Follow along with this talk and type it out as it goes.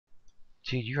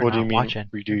Dude, you're What do you not mean watching.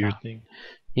 redo You're your not. thing?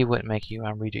 He wouldn't make you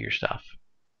redo your stuff.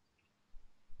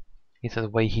 He said the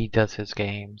way he does his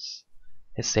games,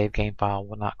 his save game file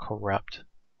will not corrupt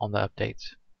on the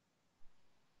updates,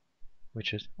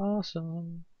 which is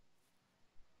awesome.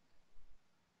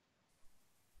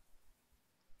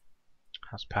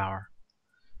 How's power?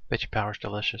 Bet your power's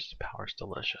delicious. Power's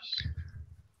delicious.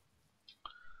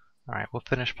 Alright, we'll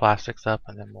finish plastics up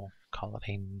and then we'll call it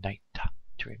a night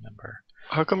to remember.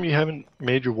 How come you haven't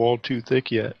made your wall too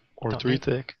thick yet? Or Don't three need,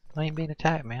 thick? I ain't being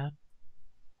attacked, man.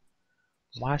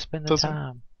 Why spend the Doesn't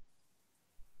time?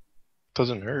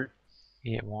 doesn't hurt.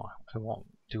 Yeah, it won't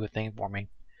do a thing for me.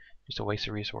 Just a waste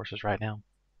of resources right now.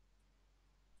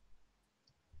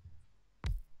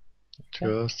 Okay.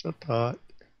 Just a thought.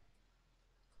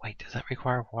 Wait, does that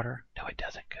require water? No, it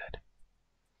doesn't. Good.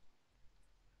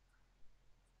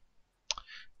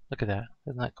 Look at that.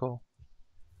 Isn't that cool?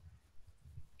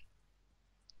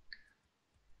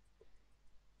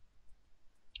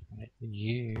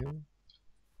 You.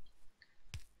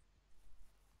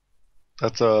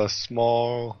 That's a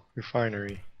small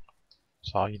refinery.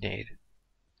 That's all you need.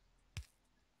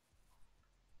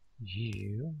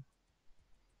 You.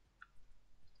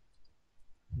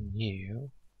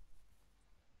 You.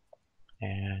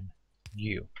 And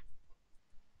you.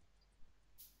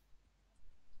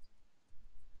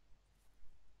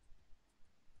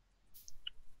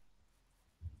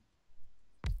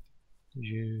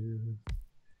 You.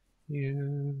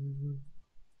 You.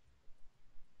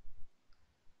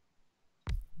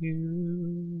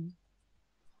 You.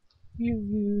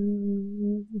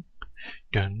 You.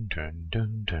 Dun dun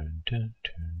dun dun dun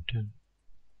dun dun.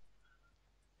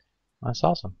 That's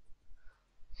awesome.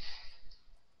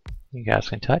 You guys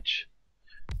can touch.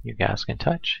 You guys can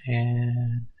touch,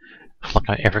 and I don't think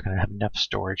I'm ever going to have enough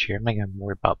storage here. I'm not going to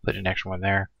worry about putting an extra one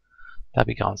there. That'd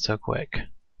be gone so quick.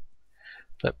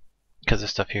 But because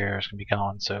this stuff here is going to be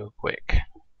gone so quick.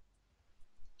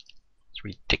 It's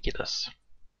ridiculous.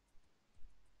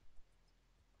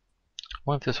 I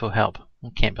wonder if this will help. I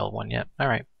can't build one yet.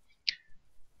 Alright.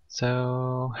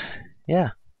 So, yeah.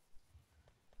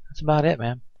 That's about it,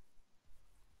 man.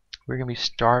 We're going to be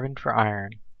starving for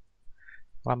iron.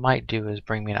 What I might do is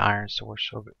bring me an iron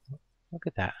source over. Look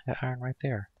at that. I got iron right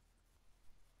there.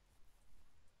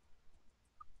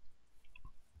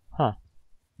 Huh.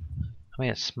 I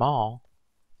mean, it's small.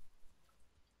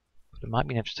 But it might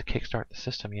be enough just to kickstart the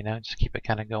system, you know? Just keep it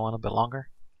kind of going a bit longer.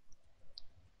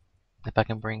 If I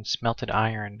can bring smelted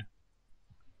iron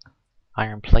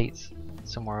plates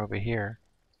somewhere over here.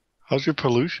 How's your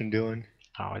pollution doing?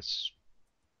 Oh, it's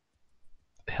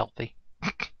healthy.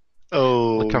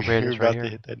 Oh, Look how red it you're is right about here. to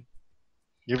hit that.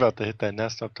 You're about to hit that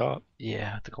nest up top. Yeah,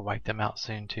 I have to go wipe them out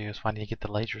soon too. So I need to get the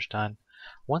lasers done.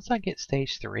 Once I get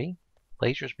stage 3,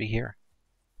 lasers be here.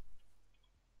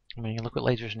 I mean, look what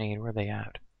lasers need. Where are they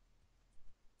at?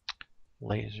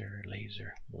 Laser,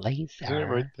 laser, laser. Isn't it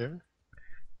right there?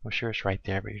 I'm sure it's right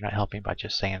there, but you're not helping by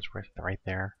just saying it's right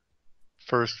there.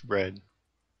 First red.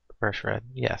 First red,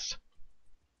 yes.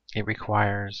 It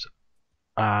requires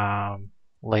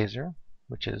laser,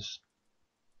 which is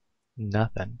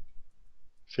nothing.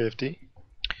 50.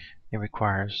 It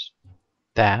requires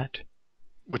that,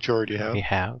 Which you already have. we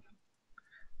have.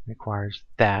 It requires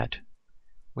that,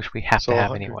 which we have So to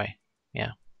have 100. anyway.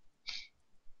 Yeah.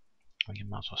 We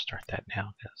might as well start that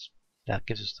now because that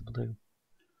gives us the blue.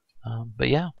 But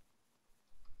yeah.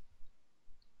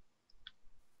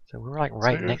 So we're like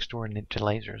right next door to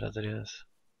lasers as it is.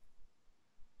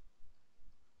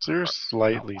 So you're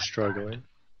slightly struggling.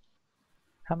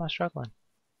 How am I struggling?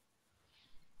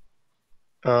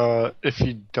 If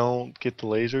you don't get the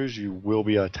lasers, you will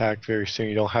be attacked very soon.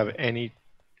 You don't have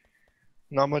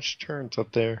not much turns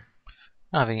up there.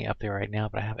 I don't have any up there right now,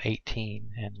 but I have 18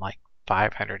 and like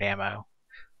 500 ammo.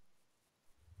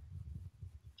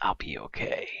 I'll be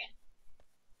okay.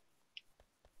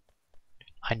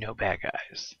 I know bad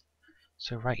guys.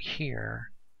 So right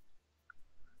here,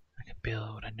 I could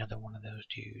build another one of those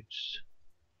dudes.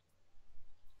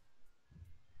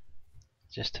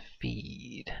 Just to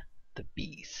feed the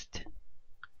beast.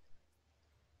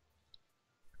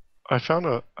 I found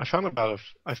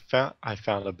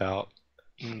about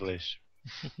English.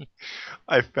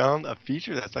 I found a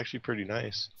feature that's actually pretty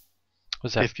nice.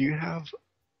 What's that? If you have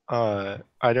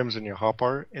items in your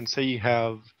hotbar and say you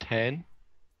have 10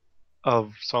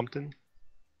 of something.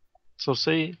 So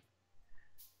say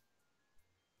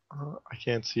I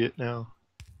can't see it now.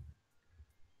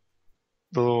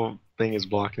 The little thing is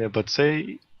blocking it, but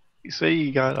say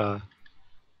you got a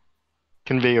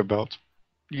conveyor belt.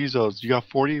 Use those. You got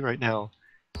 40 right now.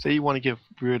 Say you want to get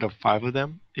rid of 5 of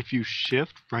them. If you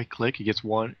shift right click, it gets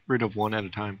rid of one at a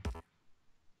time.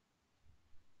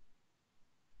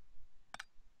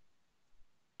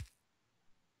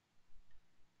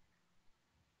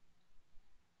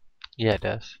 Yeah, it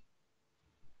does.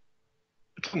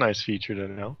 It's a nice feature to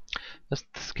know. This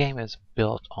game is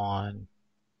built on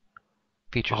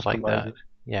features like Optimize that. it.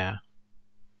 Yeah.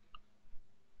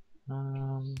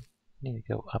 Need to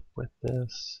go up with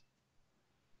this.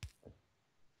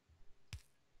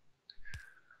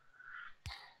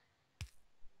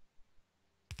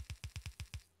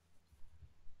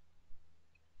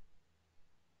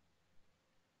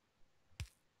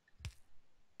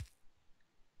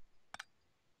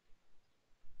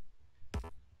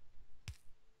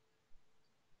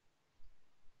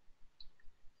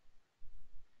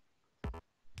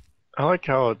 I like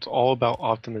how it's all about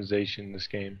optimization in this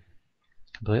game.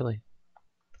 Completely.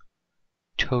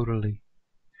 Totally.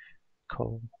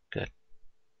 Cool. Good.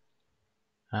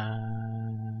 That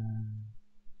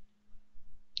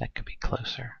could be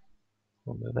closer.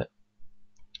 We'll move it.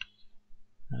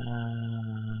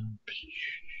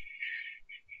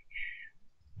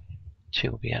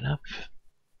 2 will be enough.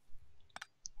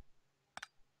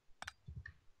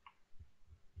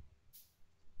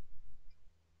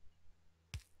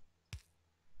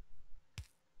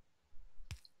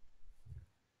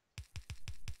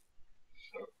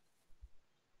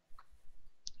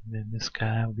 And then this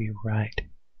guy will be right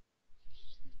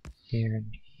here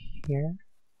and here.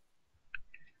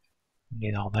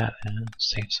 Need all that in.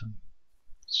 Save some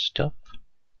stuff.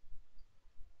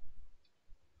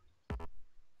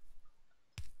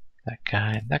 That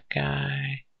guy and that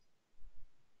guy.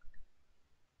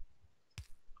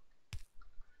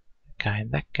 That guy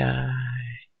and that guy.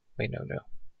 Wait, no.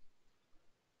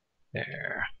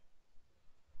 There.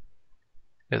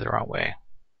 Go the wrong way.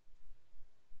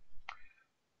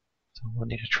 So we'll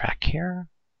need a track here.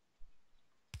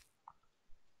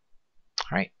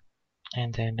 Alright.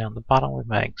 And then down the bottom with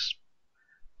my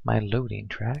loading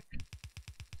track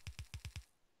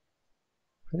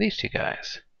for these 2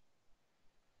 guys.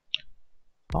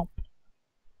 Bump.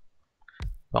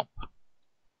 Bump.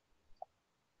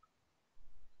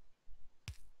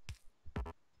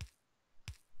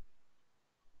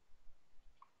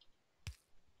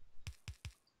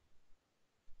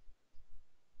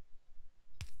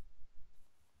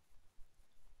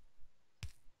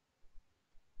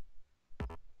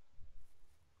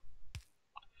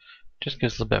 Just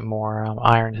gives a little bit more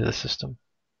iron to the system.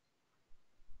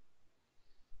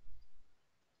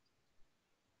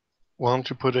 Why don't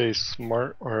you put a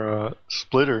smart or a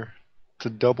splitter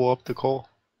to double up the coal?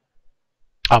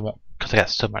 I won't, because I got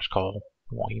so much coal.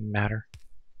 It won't even matter.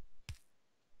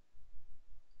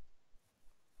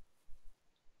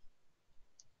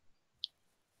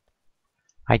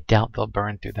 I doubt they'll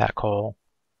burn through that coal.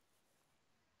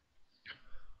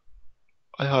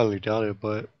 I highly doubt it,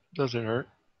 but it doesn't hurt.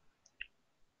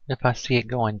 If I see it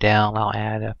going down, I'll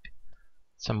add up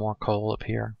some more coal up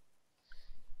here.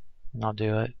 And I'll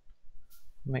do it.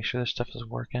 Make sure this stuff is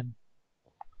working.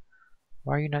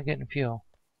 Why are you not getting fuel?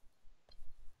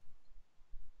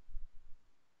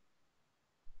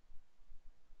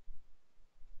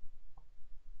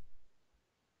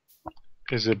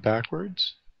 Is it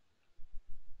backwards?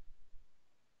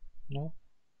 No.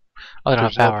 Oh, they don't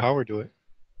have There's no power. power to it.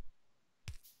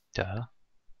 Duh.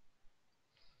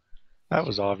 That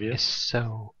was It's obvious.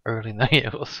 so early. No,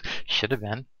 it was. Should have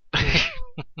been. I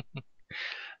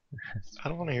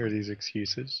don't want to hear these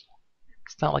excuses.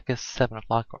 It's not like it's 7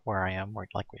 o'clock where I am, or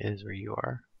like it is where you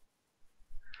are.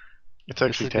 It's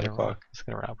actually 10 o'clock. It's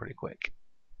gonna run out pretty quick.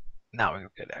 Now we're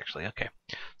good, actually. Okay,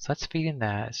 so let's feed in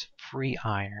that. It's free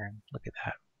iron. Look at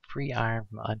that, free iron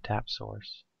from an untapped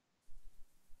source.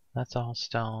 That's all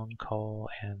stone, coal,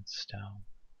 and stone.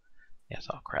 Yeah, it's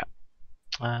all crap.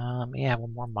 Yeah,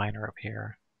 one more miner up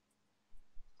here,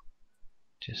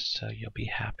 just so you'll be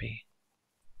happy.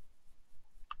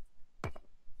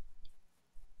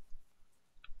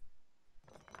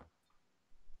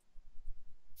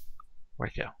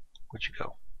 Where'd you go? Where'd you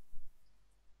go?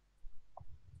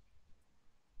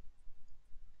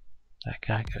 That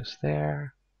guy goes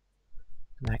there,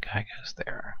 and that guy goes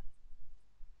there.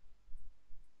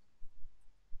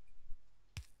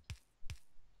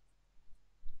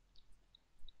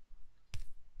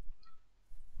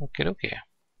 Okay, okay.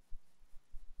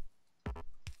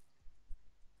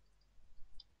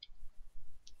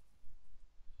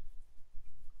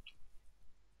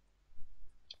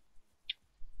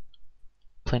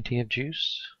 Plenty of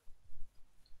juice.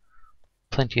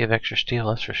 Plenty of extra steel,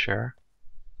 that's for sure.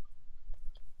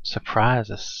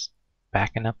 Surprise us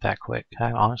backing up that quick,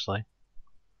 honestly.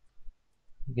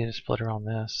 Get a splitter on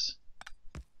this.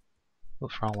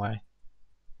 Oops, wrong way.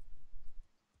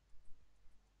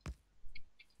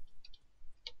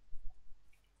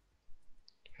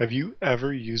 Have you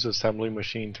ever used Assembly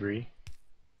Machine 3?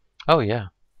 Oh yeah.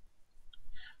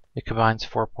 It combines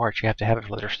 4 parts. You have to have it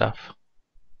for later stuff.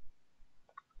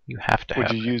 You have to Would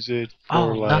have you it. use it for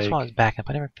Oh, that's why I was like... backing up.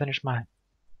 I never finished my...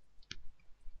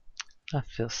 I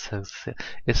feel so sick.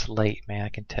 It's late, man. I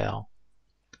can tell.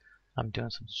 I'm doing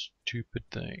some stupid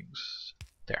things.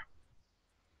 There.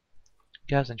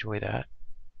 You guys enjoy that.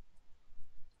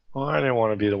 Well, I didn't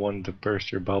want to be the one to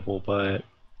burst your bubble, but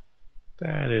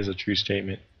that is a true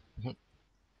statement.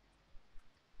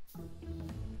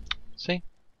 See?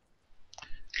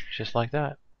 Just like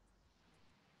that.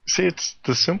 See, it's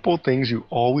the simple things you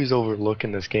always overlook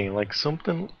in this game. Like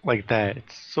something like that.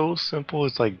 It's so simple.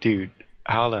 It's like, dude,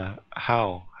 how's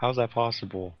that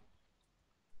possible?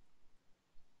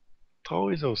 It's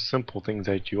always those simple things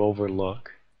that you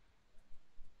overlook.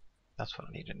 That's what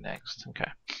I needed next.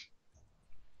 Okay.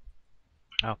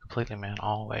 Oh, completely, man.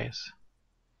 Always.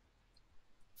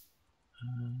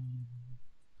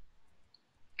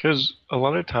 Because a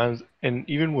lot of times, and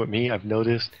even with me, I've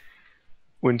noticed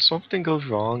when something goes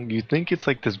wrong, you think it's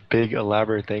like this big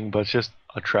elaborate thing, but it's just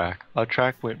a track. A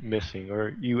track went missing,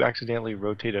 or you accidentally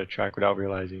rotated a track without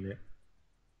realizing it.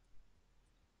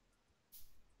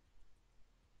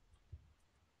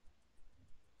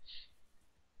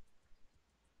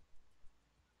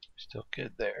 Still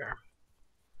good there.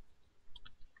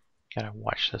 Gotta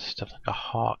watch this stuff like a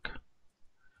hawk.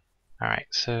 Alright,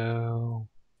 so...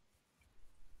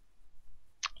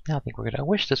 Now I think we're good. I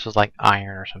wish this was like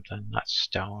iron or something, not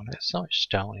stone. There's so much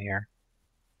stone here.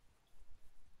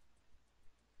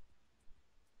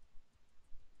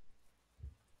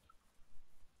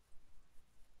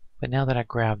 But now that I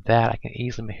grabbed that, I can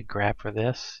easily make a grab for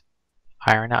this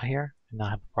iron out here and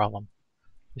not have a problem.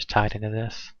 Just tie it into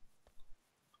this.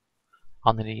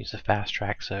 I'll need to use the fast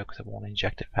track so because it won't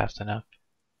inject it fast enough.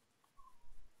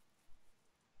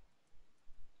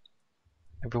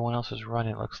 Everyone else is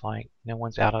running, it looks like. No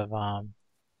one's out of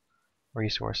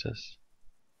resources.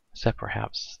 Except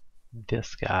perhaps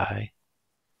this guy.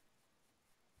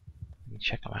 Let me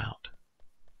check him out.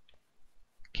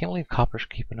 Can't believe Copper's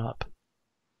keeping up.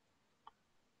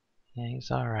 Yeah,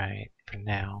 he's alright for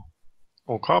now.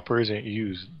 Well, copper isn't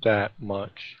used that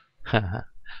much.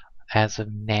 As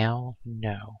of now,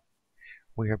 no.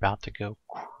 We're about to go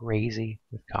crazy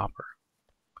with copper.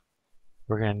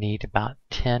 We're going to need about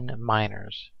 10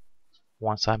 miners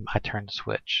once I turn the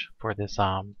switch for this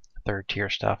third tier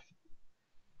stuff.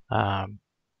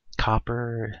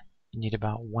 Copper, you need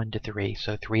about 1 to 3,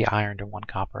 so 3 iron to 1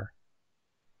 copper.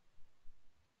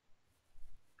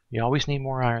 You always need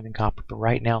more iron than copper, but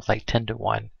right now it's like 10 to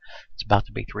 1. It's about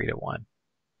to be 3 to 1.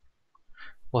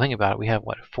 Well, think about it. We have,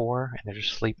 what, 4, and they're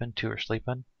just sleeping. 2 are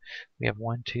sleeping. We have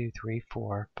 1, 2, 3,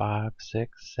 4, 5,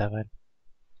 6, 7.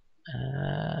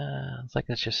 It's like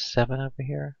it's just 7 over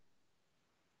here.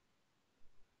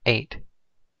 8.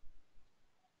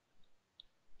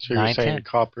 So you're 9, saying 10.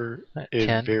 copper is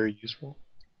 10, very useful?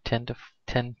 10 to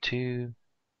 10 to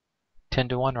 10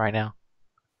 to 1 right now.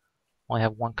 Only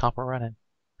have 1 copper running.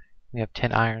 We have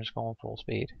 10 irons going full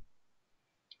speed.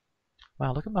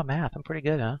 Wow, look at my math. I'm pretty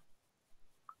good, huh?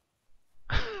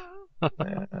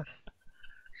 Yeah,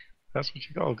 that's what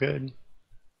you call good.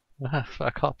 That's what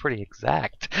I call pretty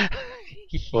exact.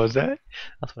 What was that?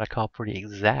 That's what I call pretty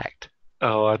exact.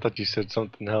 Oh, I thought you said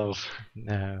something else.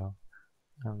 No,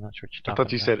 I'm not sure what I you're thought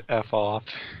talking you about. said F off.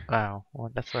 Oh,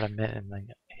 well, that's what I meant in the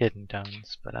hidden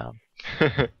tones, but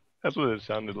That's what it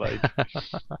sounded like.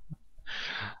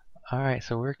 Alright,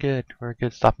 so we're good. We're a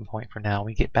good stopping point for now.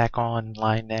 We get back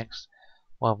online next.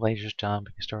 We'll have lasers done.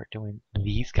 We can start doing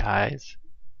these guys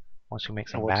once we make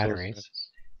And some what's those batteries. guys?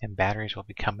 And batteries will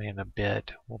be coming in a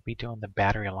bit. We'll be doing the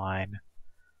battery line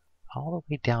all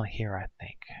the way down here, I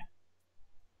think.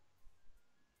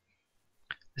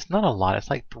 It's not a lot. It's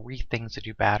like 3 things to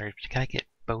do batteries, but you gotta get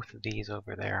both of these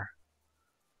over there.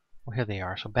 Well, here they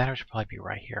are. So batteries should probably be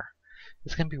right here.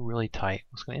 It's gonna be really tight.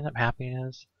 What's gonna end up happening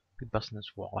is we'll be busting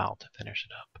this wall out to finish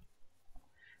it up.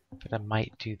 But I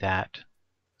might do that.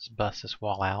 Just bust this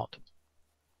wall out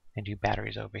and do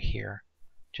batteries over here.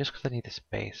 Just because I need the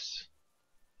space.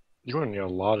 You're gonna need a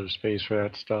lot of space for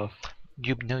that stuff.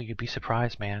 You'd be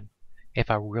surprised, man. If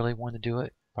I really wanted to do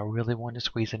it, if I really wanted to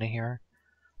squeeze into here,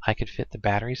 I could fit the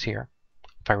batteries here.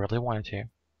 If I really wanted to.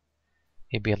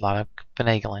 It'd be a lot of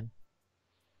finagling.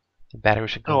 The battery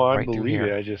should Oh, go I right through believe it.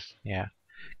 here. I just Yeah.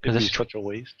 Because it'd be this, such a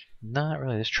waste. not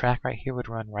really. This track right here would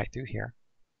run right through here.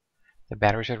 The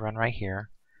batteries would run right here.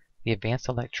 The advanced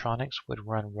electronics would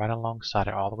run right alongside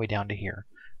it all the way down to here.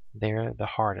 They're the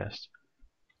hardest.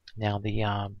 Now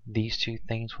these two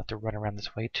things will have to run around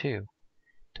this way too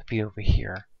to be over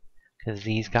here. Because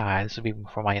these guys, this would be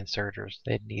for my inserters,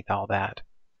 they'd need all that.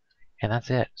 And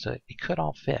that's it. So it could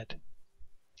all fit.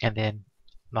 And then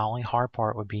the only hard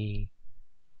part would be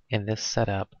in this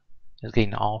setup is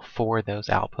getting all four of those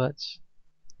outputs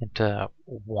into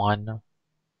one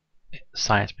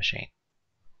science machine.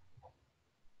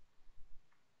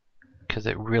 Because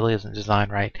it really isn't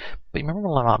designed right. But remember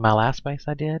my last base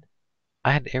I did?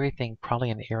 I had everything probably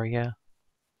in the area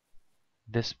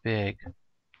this big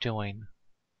doing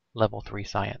level 3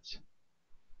 science.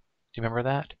 Do you remember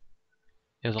that?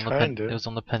 It Kinda. was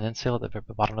on the peninsula at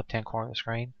the bottom left-hand corner of the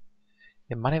screen.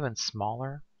 It might have been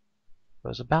smaller, but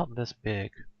it was about this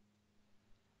big, doing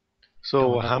So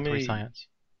level 3 science.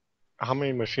 how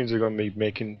many machines are going to be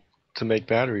making to make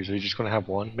batteries? Are you just going to have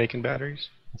one making batteries?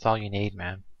 That's all you need,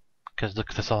 man. Because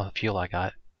look, that's all the fuel I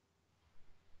got.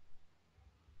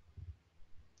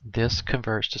 This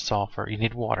converts to sulfur. You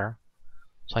need water.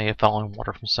 So you have following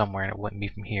water from somewhere, and it wouldn't be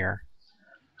from here.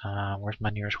 Where's my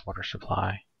nearest water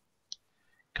supply?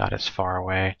 God, it's far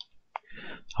away.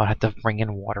 I'll have to bring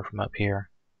in water from up here.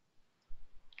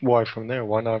 Why from there?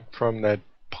 Why not from that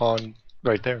pond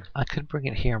right there? I could bring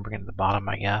it here and bring it to the bottom,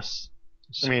 I guess.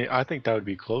 I mean, I think that would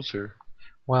be closer.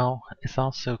 Well, it's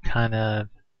also kind of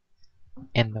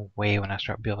in the way when I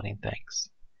start building things.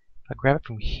 If I grab it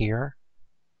from here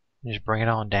and just bring it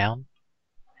on down,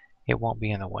 it won't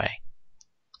be in the way.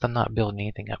 I'm not building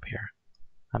anything up here.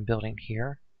 I'm building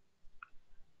here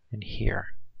and here.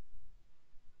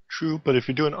 True, but if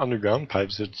you're doing underground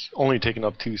pipes, it's only taking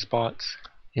up 2 spots.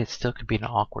 It still could be an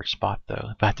awkward spot though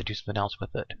if I have to do something else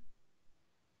with it.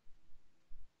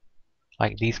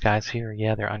 Like these guys here,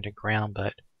 yeah, they're underground,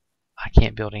 but I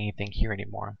can't build anything here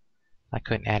anymore. I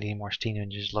couldn't add any more steam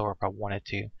engines lower if I wanted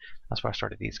to. That's why I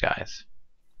started these guys.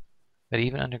 But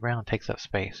even underground takes up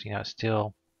space. You know, it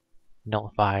still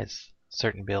nullifies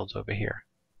certain builds over here.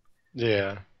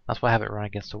 Yeah. That's why I have it run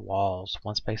against the walls,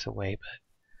 one space away.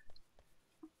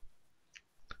 But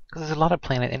because there's a lot of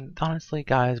planet, and honestly,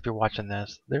 guys, if you're watching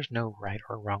this, there's no right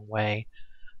or wrong way.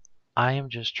 I am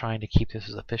just trying to keep this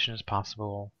as efficient as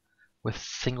possible with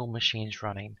single machines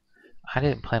running. I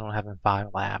didn't plan on having 5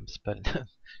 labs, but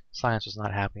science was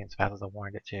not happening as fast as I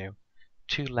wanted it to.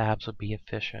 2 labs would be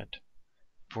efficient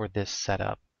for this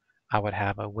setup. I would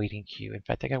have a waiting queue. In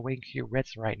fact, I got a waiting queue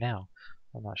redstone right now.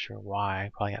 I'm not sure why. I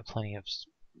probably got plenty of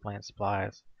plant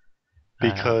supplies.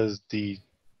 Because Because the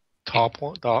top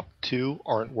 2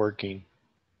 aren't working.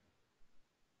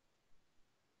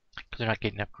 they're not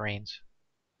getting enough greens.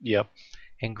 Yep.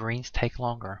 And greens take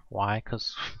longer. Why?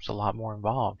 Because there's a lot more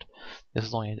involved. This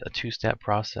is only a 2-step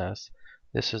process.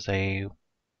 This is a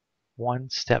 1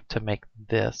 step to make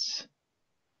this,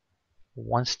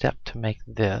 1 step to make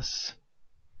this,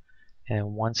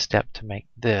 and 1 step to make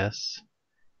this,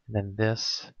 and then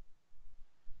this,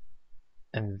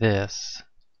 and this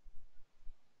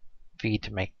feed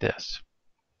to make this.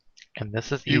 And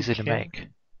this is You easy to can make.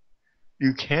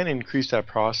 you can increase that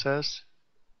process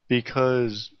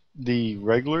because the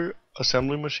regular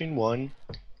assembly machine 1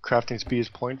 crafting speed is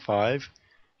 0.5,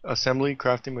 assembly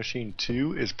crafting machine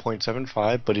 2 is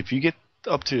 0.75, but if you get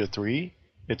up to the 3,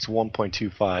 it's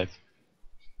 1.25.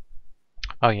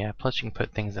 Oh yeah, plus you can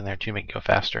put things in there to make it go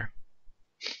faster.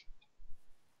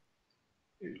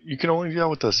 You can only do that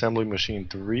with the assembly machine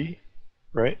 3,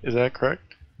 right? Is that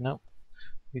correct? Nope.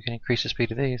 You can increase the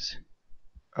speed of these.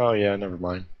 Oh yeah, never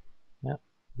mind. Yep.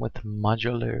 With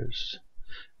modulars.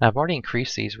 Now I've already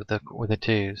increased these with the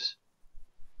 2s.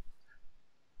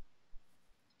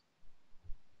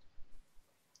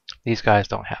 These guys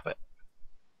don't have it.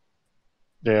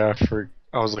 Yeah,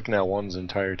 I was looking at 1's the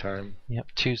entire time. Yep,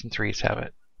 2s and 3s have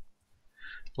it.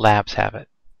 Labs have it.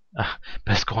 But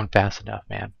it's going fast enough,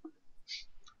 man.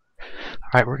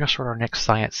 Alright, we're going to start our next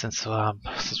science since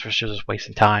we're just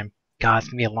wasting time. God, it's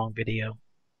going to be a long video.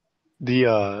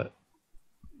 The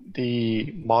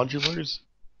modulars,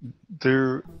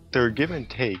 they're give and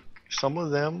take. Some of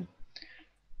them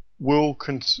will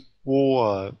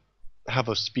have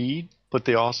a speed, but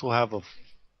they also have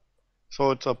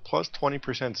so it's a plus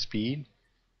 20% speed,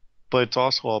 but it's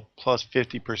also a plus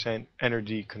 50%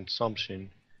 energy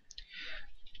consumption.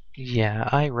 Yeah,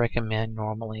 I recommend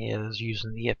normally is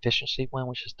using the efficiency one,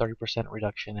 which is 30%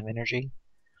 reduction of energy.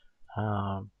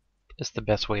 It's the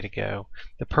best way to go.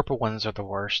 The purple ones are the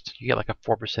worst. You get like a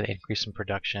 4% increase in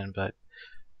production, but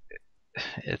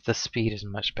the speed is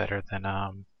much better than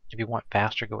if you want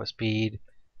faster, go with speed.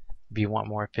 If you want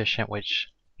more efficient, which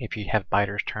if you have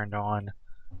biters turned on,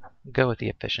 Go with the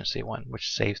efficiency one,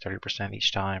 which saves 30%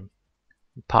 each time.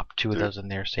 Pop 2 of those in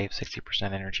there, save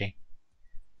 60% energy.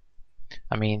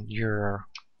 I mean,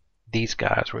 these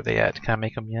guys, where they at? Can I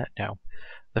make them yet? No.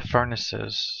 The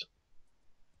furnaces,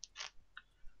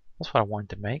 that's what I wanted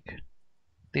to make.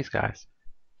 These guys.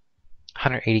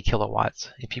 180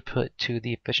 kilowatts. If you put 2 of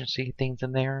the efficiency things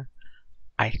in there,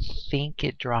 I think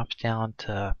it drops down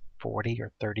to 40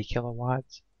 or 30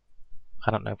 kilowatts.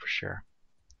 I don't know for sure.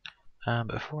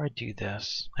 Before I do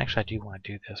this, actually I do want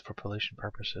to do this for pollution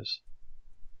purposes.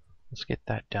 Let's get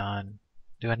that done.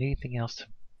 Do I need anything else?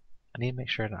 I need to make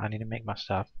sure that I need to make my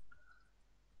stuff.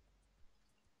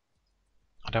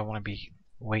 I don't want to be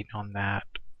waiting on that.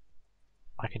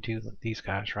 I can do these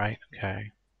guys, right?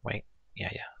 Okay. Wait. Yeah,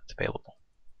 it's available.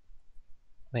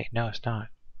 Wait, no, it's not.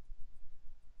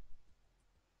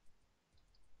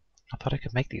 I thought I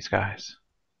could make these guys.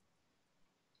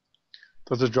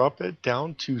 Does it drop it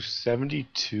down to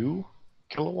 72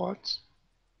 kilowatts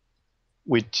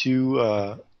with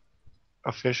 2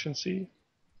 efficiency?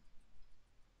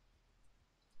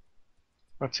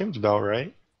 That seems about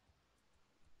right.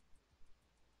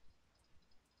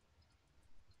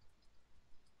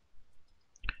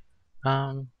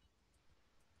 I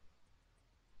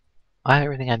have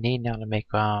everything I need now to make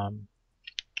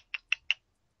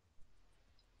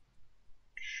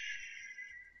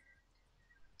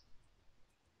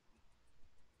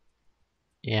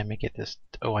yeah, let me get this.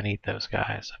 Oh, I need those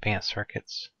guys. Advanced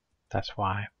circuits. That's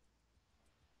why.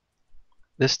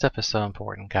 This stuff is so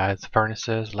important, guys.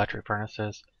 Furnaces, electric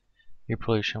furnaces. Your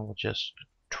pollution will just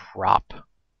drop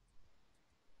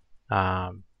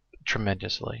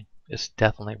tremendously. It's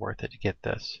definitely worth it to get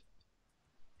this.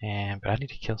 But I need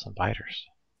to kill some biters.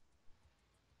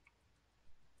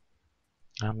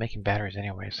 I'm making batteries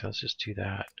anyway, so let's just do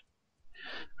that.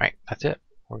 Alright, that's it.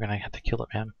 We're gonna have to kill it,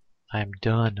 man. I am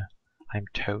done. I'm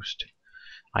toast.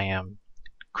 I am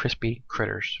crispy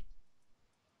critters.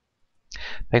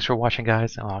 Thanks for watching,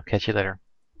 guys, and I'll catch you later.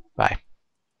 Bye.